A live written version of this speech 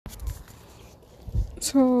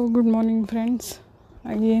So, good morning, friends.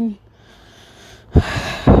 Again,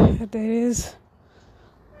 there is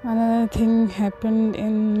another thing happened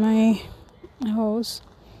in my house.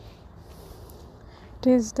 It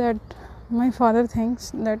is that my father thinks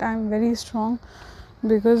that I am very strong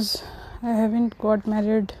because I haven't got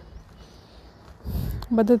married.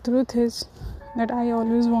 But the truth is that I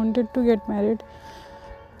always wanted to get married.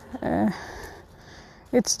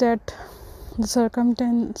 It's that the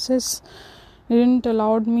circumstances didn't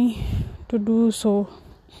allow me to do so.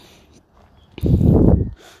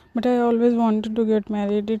 But I always wanted to get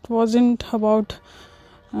married. It wasn't about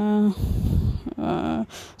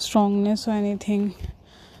strongness or anything.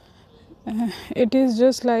 It is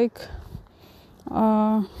just like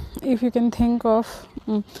if you can think of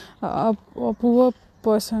a poor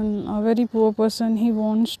person, a very poor person, he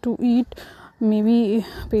wants to eat maybe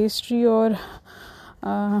pastry or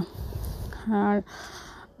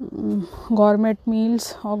gourmet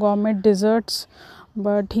meals or gourmet desserts,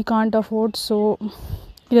 but he can't afford, so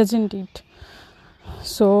he doesn't eat.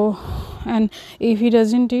 So, and if he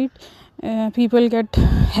doesn't eat, people get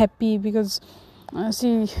happy because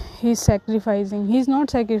see, he's sacrificing. He's not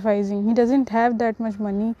sacrificing. He doesn't have that much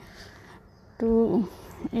money to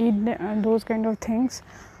eat those kind of things,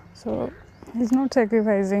 so he's not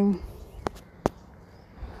sacrificing.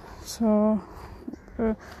 So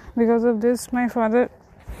because of this, my father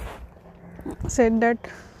said that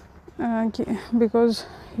because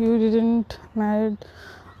you didn't marry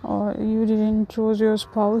or you didn't choose your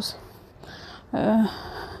spouse,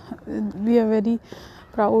 we are very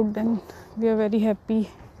proud and we are very happy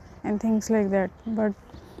and things like that. But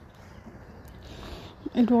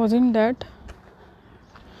it wasn't that.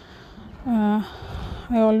 I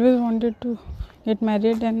always wanted to get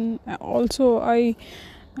married, and also I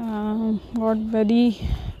got very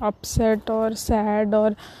upset or sad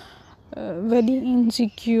or very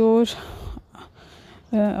insecure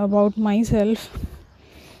about myself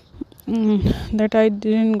that I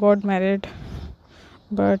didn't got married.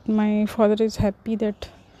 But my father is happy that,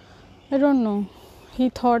 I don't know, he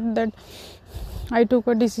thought that I took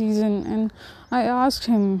a decision, and I asked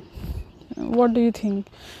him, what do you think,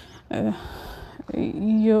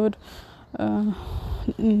 your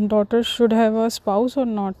daughter should have a spouse or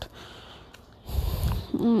not,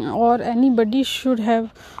 or anybody should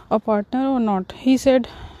have a partner or not? He said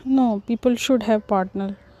no, people should have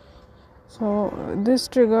partner. So this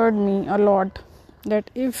triggered me a lot,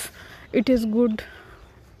 that if it is good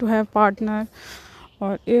to have partner,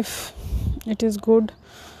 or if it is good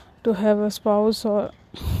to have a spouse, or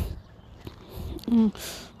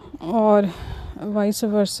vice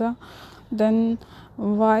versa, then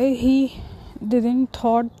why he didn't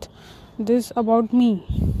thought this about me?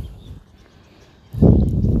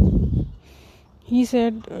 He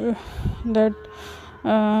said that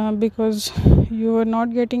because you are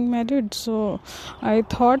not getting married, so I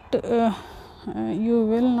thought you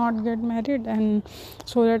will not get married, and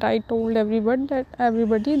so that I told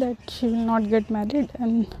everybody that she will not get married.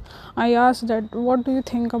 And I asked that, what do you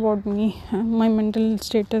think about me, my mental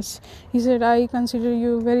status? He said, I consider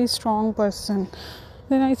you a very strong person.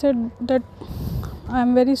 Then I said that I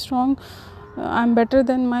am very strong, I am better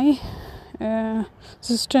than my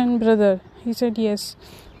sister and brother. He said, yes,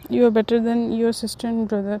 you are better than your sister and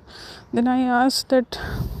brother. Then I asked that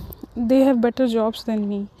they have better jobs than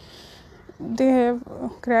me, they have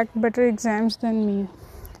cracked better exams than me,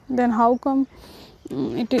 then how come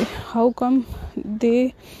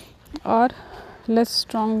they are less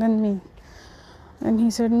strong than me? And he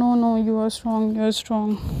said, no, you are strong.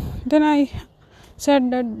 Then I said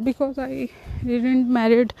that because I didn't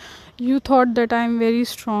married, you thought that I am very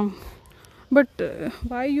strong. But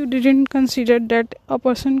why you didn't consider that a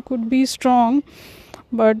person could be strong,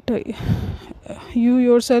 but you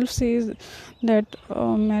yourself says that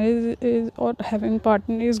marriage is, or having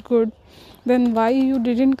partner is good? Then why you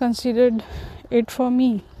didn't consider it for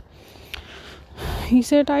me? He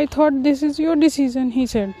said, I thought this is your decision. He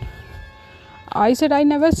said. I said, I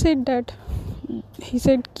never said that. He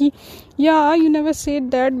said, yeah, you never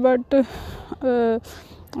said that, but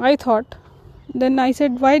I thought. Then I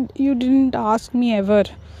said, why you didn't ask me ever?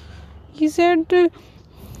 He said that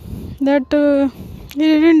he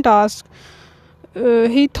didn't ask.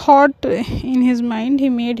 He thought in his mind, he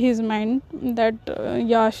made his mind that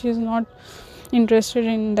yeah, she's not interested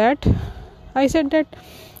in that. I said that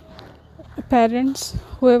parents,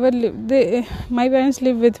 whoever live, my parents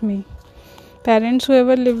live with me. Parents,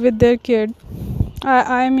 whoever live with their kid,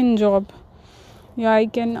 I am in job. Yeah, I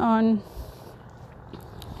can earn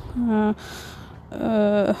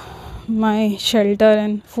my shelter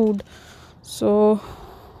and food. So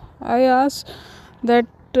I asked that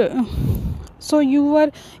so you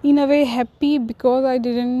were in a way happy because I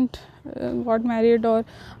didn't got married, or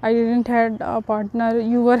I didn't had a partner.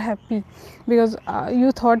 You were happy because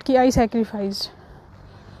you thought ki I sacrificed.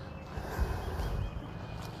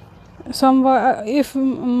 If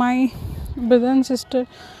my brother and sister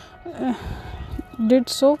did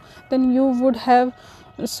so, then you would have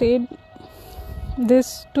said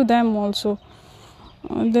this to them also.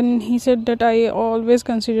 Then he said that I always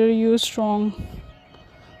consider you strong.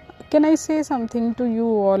 Can I say something to you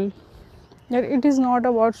all? That it is not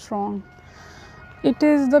about strong. It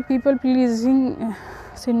is the people pleasing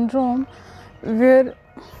syndrome, where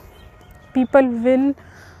people will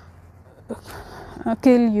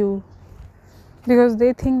kill you because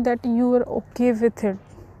they think that you are okay with it,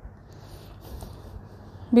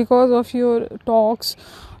 because of your talks,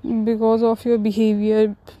 because of your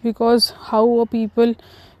behavior, because how a people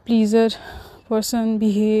pleaser person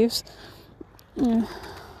behaves.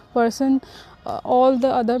 All the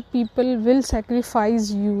other people will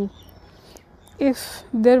sacrifice you. If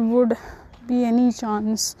there would be any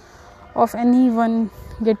chance of anyone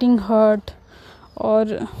getting hurt, or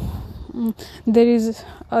there is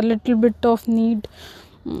a little bit of need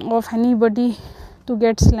of anybody to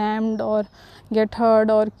get slammed or get hurt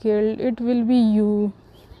or killed, it will be you.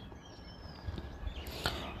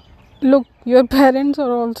 Look, your parents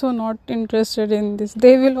are also not interested in this.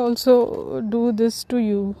 They will also do this to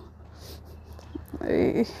you.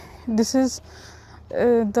 This is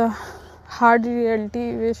the harsh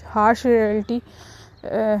reality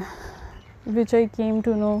which I came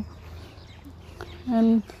to know.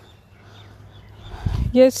 And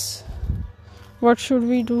yes, what should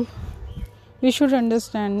we do? We should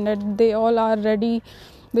understand that they all are ready.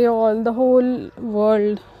 The whole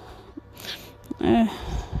world.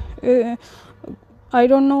 I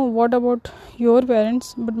don't know what about your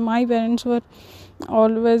parents, but my parents were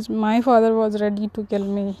always, my father was ready to kill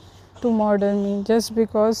me, to murder me, just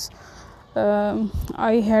because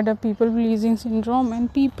I had a people pleasing syndrome.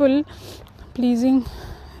 And people pleasing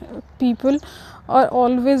people are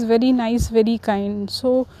always very nice, very kind.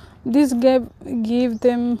 So this gave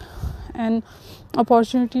them an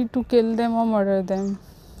opportunity to kill them or murder them.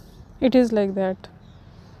 It is like that.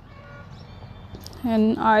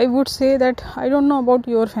 And I would say that I don't know about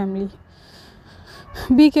your family.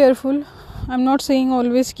 Be careful. I'm not saying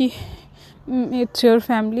always ki it's your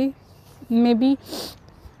family. Maybe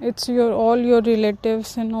it's all your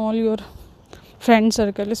relatives and all your friend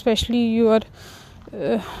circle. Especially you are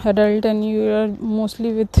adult and you are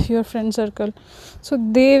mostly with your friend circle. So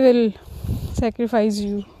they will sacrifice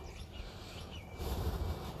you.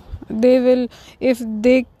 They will, if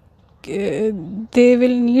they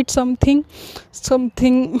will need something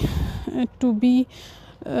to be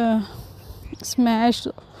smashed,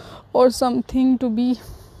 or something to be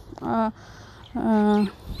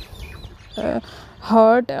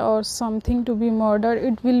hurt, or something to be murdered.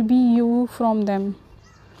 It will be you from them.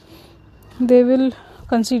 They will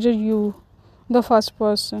consider you the first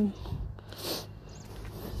person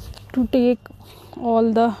to take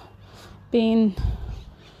all the pain.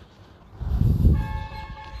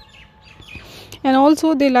 And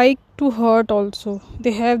also they like to hurt also.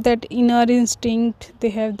 They have that inner instinct, they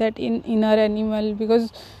have that inner animal,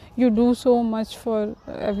 because you do so much for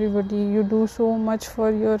everybody, you do so much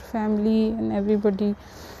for your family and everybody,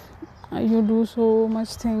 you do so much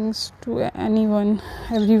things to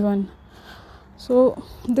everyone. So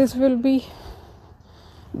this will be,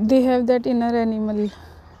 they have that inner animal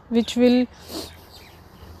which will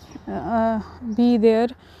be there.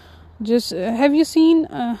 Just have you seen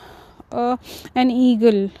an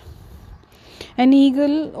eagle? An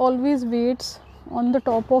eagle always waits on the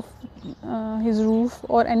top of his roof,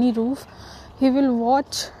 or any roof. He will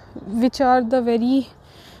watch which are the very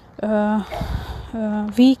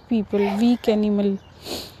weak people, weak animal,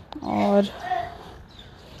 or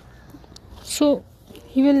so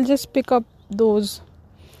he will just pick up those.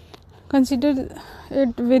 Consider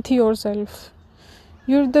it with yourself.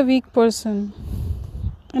 You're the weak person,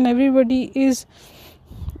 and everybody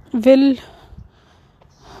will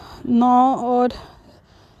now or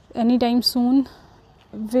anytime soon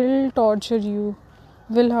will torture you,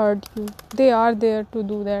 will hurt you. They are there to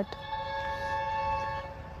do that.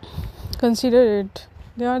 Consider it.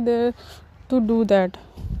 They are there to do that.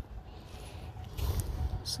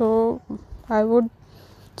 So I would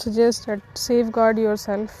suggest that safeguard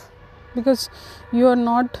yourself, because you are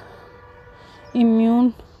not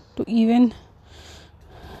immune to even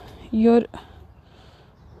your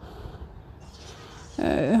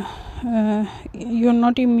you're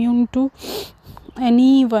not immune to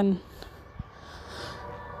anyone.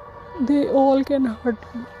 they all can hurt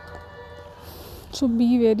you. So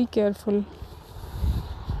be very careful.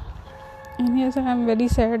 And yes, I am very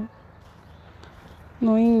sad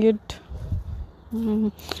knowing it.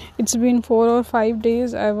 It's been 4 or 5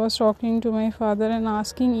 days. I was talking to my father and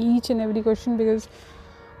asking each and every question, because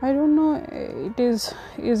I don't know, is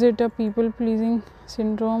it a people pleasing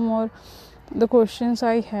syndrome or the questions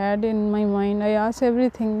I had in my mind. I asked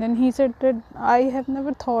everything. Then he said that I have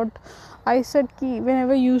never thought. I said ki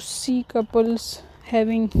whenever you see couples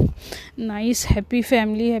having nice happy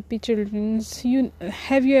family, happy children,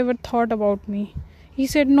 have you ever thought about me? He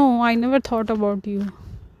said, no, I never thought about you.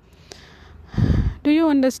 Do you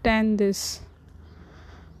understand this?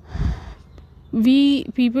 We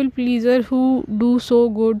people pleaser who do so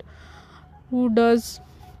good, who does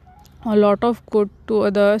a lot of good to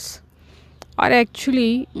others, are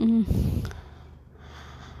actually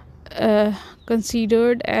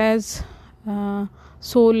considered as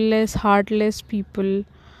soulless, heartless people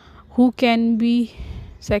who can be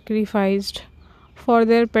sacrificed for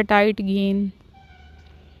their petite gain.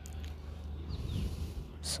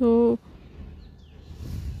 So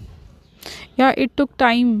yeah, it took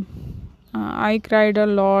time. I cried a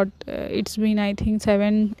lot. It's been, I think,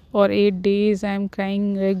 7 or 8 days. I'm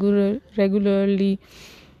crying regularly,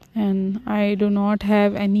 and I do not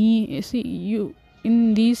have any. See, you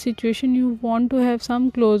in these situations, you want to have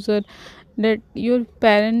some closure that your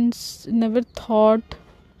parents never thought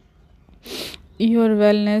your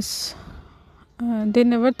wellness. They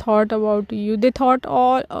never thought about you. They thought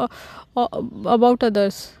all about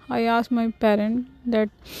others. I asked my parent that,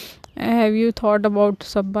 have you thought about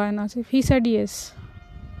Sabba and Asif? He said yes.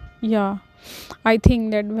 Yeah, I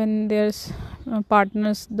think that when there's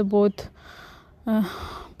partners, the both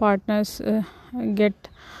partners get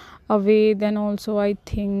away, then also I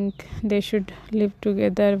think they should live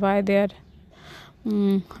together. Why they are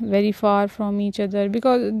very far from each other?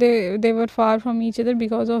 Because they were far from each other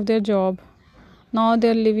because of their job. Now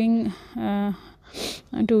they're living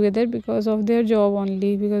together because of their job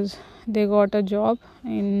only, because they got a job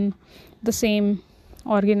in the same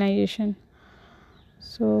organization.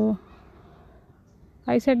 So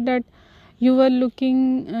I said that you were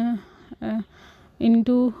looking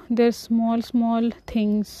into their small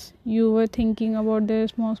things. You were thinking about their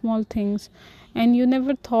small things, and you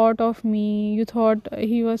never thought of me. You thought,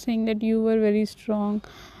 he was saying that you were very strong.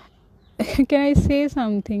 Can I say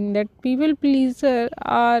something? That people pleaser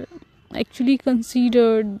are actually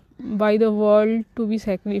considered by the world to be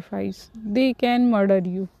sacrificed. They can murder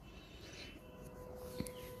you.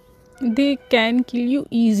 They can kill you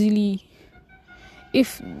easily.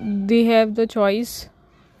 If they have the choice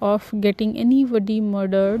of getting anybody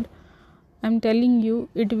murdered, I'm telling you,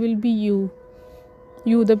 it will be you.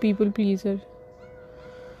 You, the people pleaser.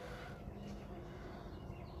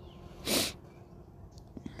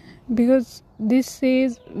 Because this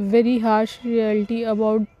says very harsh reality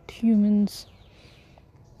about humans,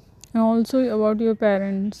 and also about your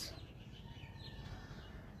parents.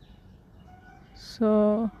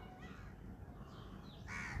 So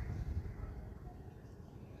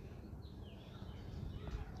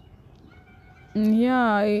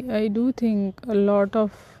yeah, I do think a lot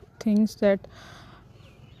of things that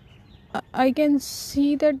I can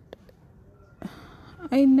see that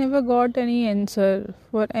I never got any answer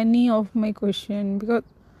for any of my question, because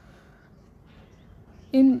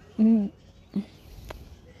in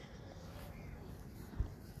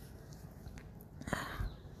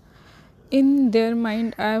their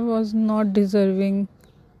mind I was not deserving.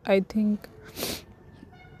 I think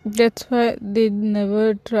that's why they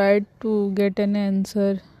never tried to get an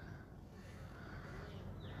answer.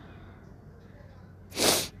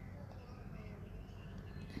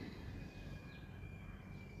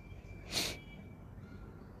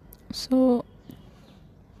 So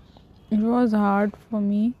it was hard for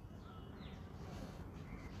me.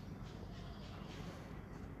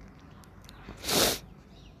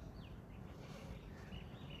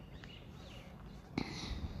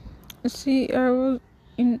 See, I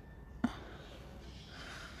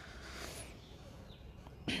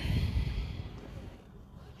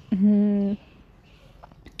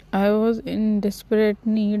was in desperate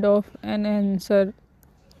need of an answer,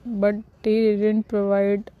 but they didn't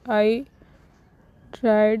provide. I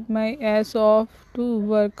tried my ass off to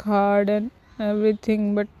work hard and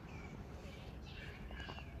everything, but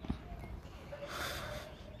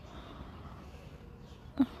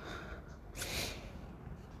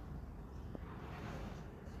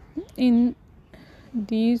in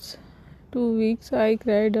these 2 weeks I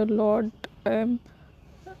cried a lot.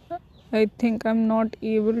 I think I'm not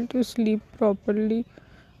able to sleep properly.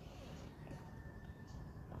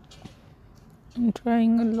 I'm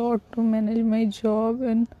trying a lot to manage my job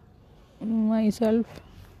and myself.